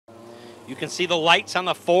You can see the lights on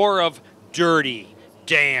the 4 of Dirty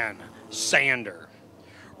Dan Sander.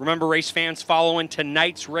 Remember, race fans, following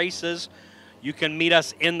tonight's races, you can meet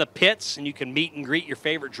us in the pits, and you can meet and greet your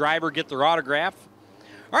favorite driver, get their autograph.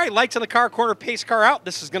 All right, lights on the car corner, pace car out.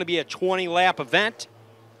 This is going to be a 20-lap event.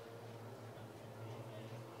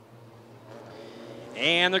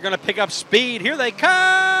 And they're going to pick up speed. Here they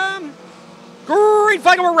come. Green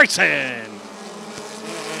flag, and we're racing.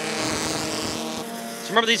 So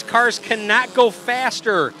remember, these cars cannot go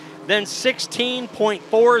faster than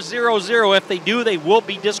 16.400. If they do, they will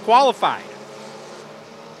be disqualified.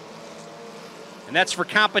 And that's for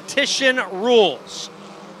competition rules.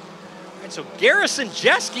 All right, so Garrison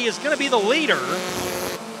Jeske is going to be the leader.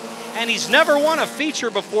 And he's never won a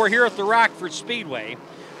feature before here at the Rockford Speedway.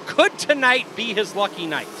 Could tonight be his lucky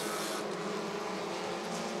night?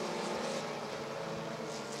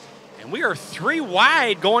 And we are 3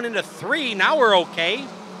 wide going into 3. Now we're okay.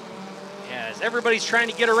 As everybody's trying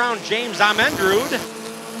to get around James Amendrud.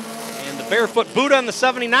 And the barefoot boot on the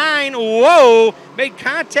 79. Whoa! Made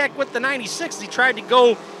contact with the 96. He tried to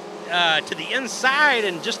go to the inside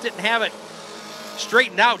and just didn't have it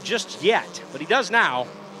straightened out just yet. But he does now.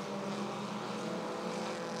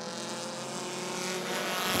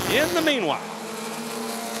 In the meanwhile,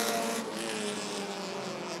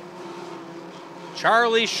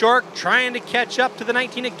 Charlie Shork trying to catch up to the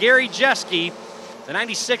 19 of Gary Jeske. The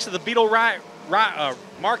 96 of the Beetle Mark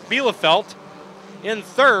Bielefeld in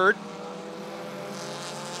 3rd.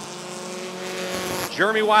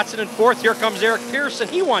 Jeremy Watson in 4th. Here comes Eric Pearson.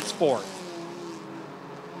 He wants 4th.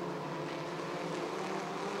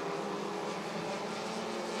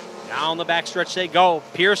 Down the backstretch they go.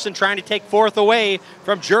 Pearson trying to take 4th away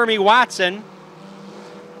from Jeremy Watson.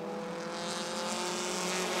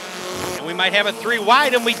 And we might have a 3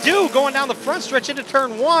 wide, and we do, going down the front stretch into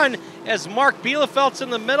turn 1 as Mark Bielefeld's in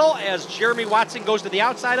the middle, as Jeremy Watson goes to the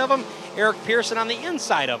outside of him, Eric Pearson on the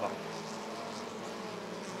inside of him.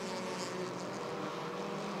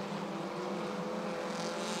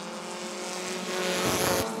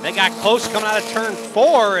 They got close coming out of turn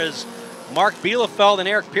 4 as Mark Bielefeld and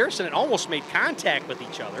Eric Pearson had almost made contact with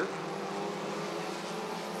each other.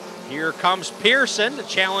 Here comes Pearson to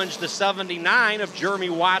challenge the 79 of Jeremy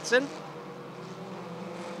Watson.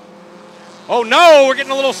 Oh no, we're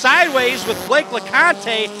getting a little sideways with Blake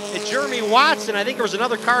LeConte and Jeremy Watson. I think there was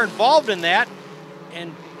another car involved in that.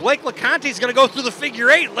 And Blake LeConte is going to go through the figure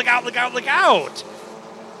 8. Look out, look out, look out.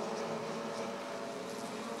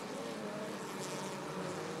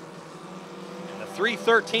 And the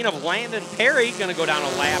 313 of Landon Perry going to go down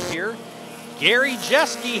a lap here. Gary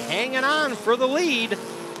Jeske hanging on for the lead.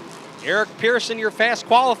 Eric Pearson, your fast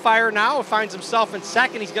qualifier now, finds himself in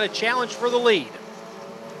 2nd. He's going to challenge for the lead.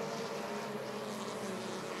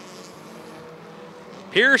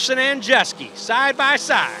 Pearson and Jeske, side by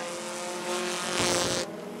side.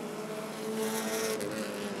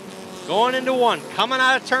 Going into 1, coming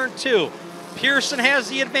out of turn 2. Pearson has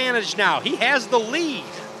the advantage now. He has the lead.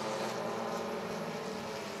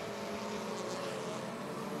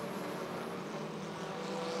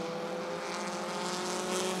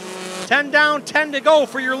 Ten down, 10 to go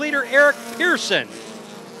for your leader, Eric Pearson.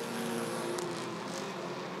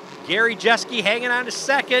 Gary Jeske hanging on to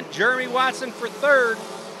 2nd. Jeremy Watson for 3rd.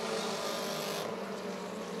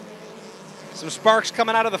 Some sparks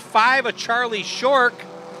coming out of the 5 of Charlie Shork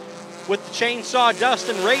with the chainsaw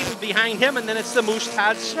Dustin Radin behind him, and then it's the Moose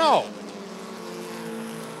Todd Snow.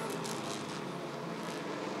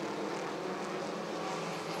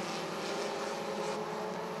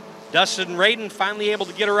 Dustin Radin finally able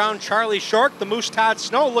to get around Charlie Shork. The Moose Todd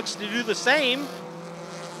Snow looks to do the same.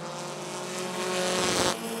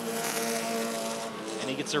 And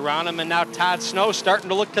he gets around him, and now Todd Snow starting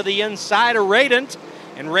to look to the inside of Radin,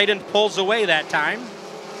 and Radin pulls away that time.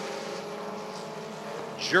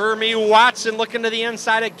 Jeremy Watson looking to the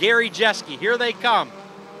inside of Gary Jeske. Here they come.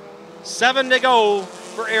 7 to go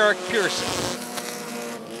for Eric Pearson.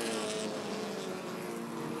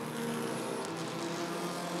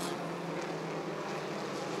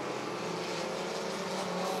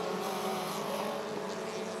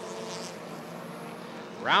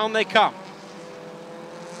 Round they come.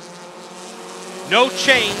 No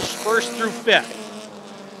change, 1st through 5th.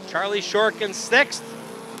 Charlie Shork in 6th.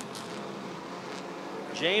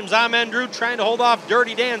 James Amendrud trying to hold off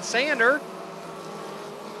Dirty Dan Sander.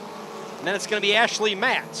 And then it's going to be Ashley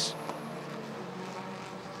Matz.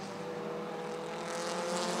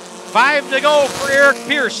 5 to go for Eric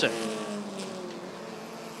Pearson.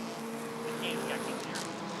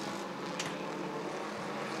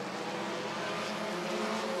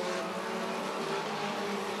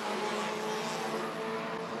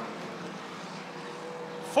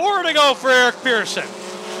 4 to go for Eric Pearson.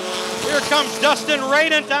 Here comes Dustin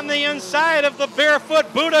Radent on the inside of the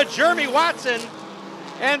Barefoot Buddha, Jeremy Watson,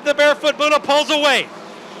 and the Barefoot Buddha pulls away.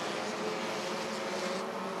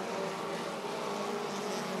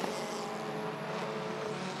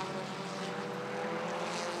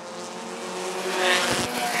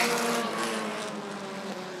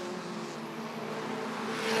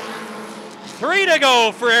 Three to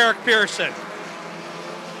go for Eric Pearson.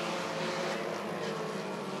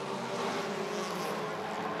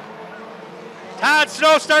 Todd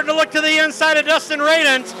Snow starting to look to the inside of Dustin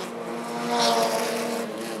Radent.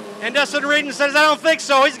 And Dustin Radent says, I don't think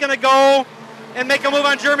so. He's going to go and make a move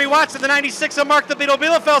on Jeremy Watson. The 96 of Mark the Beetle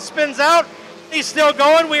Bielefeld spins out. He's still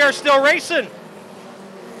going. We are still racing.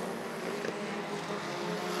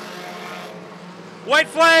 White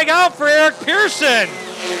flag out for Eric Pearson.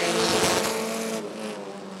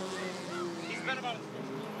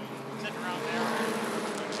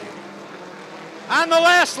 On the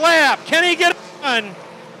last lap, can he get on?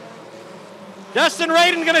 Dustin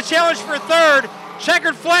Radent going to challenge for third.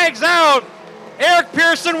 Checkered flags out. Eric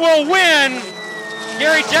Pearson will win.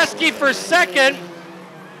 Gary Jeske for second.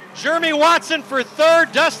 Jeremy Watson for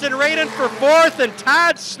third. Dustin Radent for fourth. And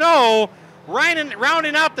Todd Snow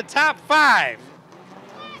rounding out the top 5.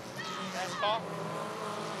 All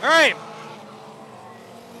right.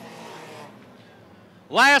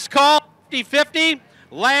 Last call, 50-50.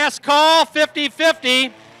 Last call,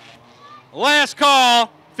 50-50. Last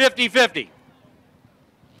call, 50-50.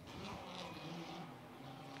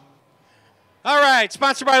 All right,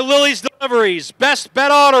 sponsored by Lily's Deliveries, Best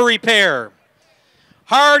Bet Auto Repair,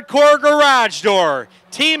 Hardcore Garage Door,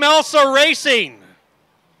 Team Elsa Racing,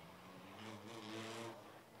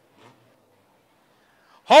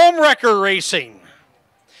 Home Wrecker Racing,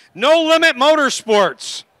 No Limit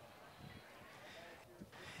Motorsports,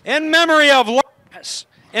 in memory of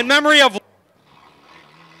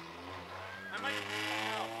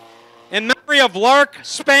Lark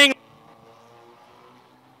Spang.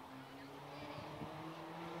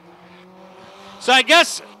 So I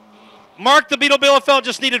guess Mark the Beetle Bielefeld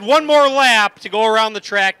just needed one more lap to go around the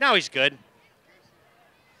track. Now he's good.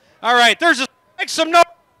 All right, make some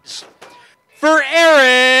noise for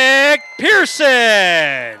Eric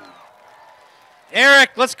Pearson.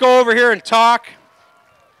 Eric, let's go over here and talk.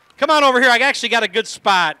 Come on over here. I actually got a good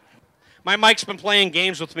spot. My mic's been playing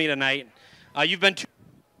games with me tonight. You've been too,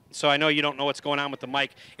 so I know you don't know what's going on with the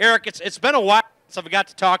mic. Eric, it's been a while since I've got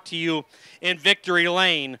to talk to you in Victory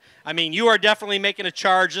Lane. I mean, you are definitely making a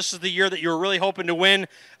charge. This is the year that you were really hoping to win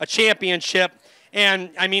a championship.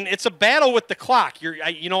 And, I mean, it's a battle with the clock. You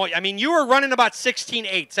were running about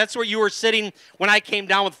 16/8. That's where you were sitting when I came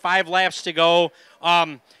down with 5 laps to go.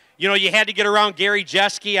 You had to get around Gary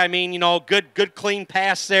Jeske. I mean, good clean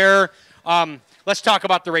pass there. Let's talk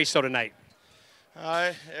about the race, though, tonight.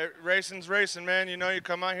 Racing's racing, man. You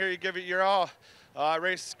come out here, you give it your all. I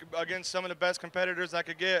raced against some of the best competitors I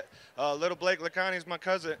could get. Little Blake Lacani's my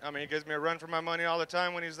cousin. I mean, he gives me a run for my money all the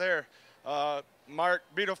time when he's there. Mark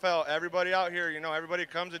Bielefeld, everybody out here, everybody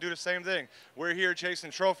comes to do the same thing. We're here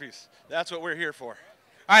chasing trophies. That's what we're here for.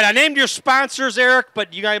 All right, I named your sponsors, Eric,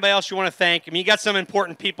 but you got anybody else you want to thank? I mean, you got some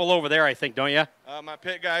important people over there, I think, don't you? My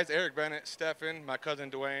pit guys, Eric Bennett, Stefan, my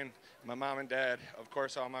cousin Dwayne, my mom and dad, of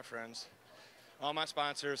course, all my friends, all my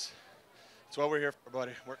sponsors. That's what we're here for,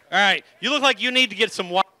 buddy. All right, you look like you need to get some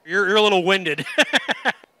water. You're a little winded.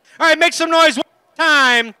 All right, make some noise one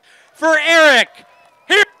time for Eric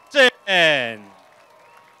Pearson.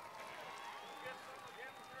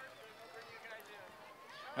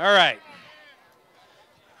 All right.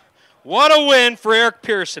 What a win for Eric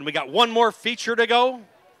Pearson. We got one more feature to go.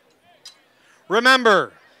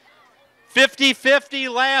 Remember,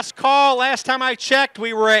 50-50 last call. Last time I checked,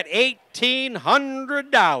 we were at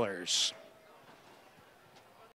 $1,800.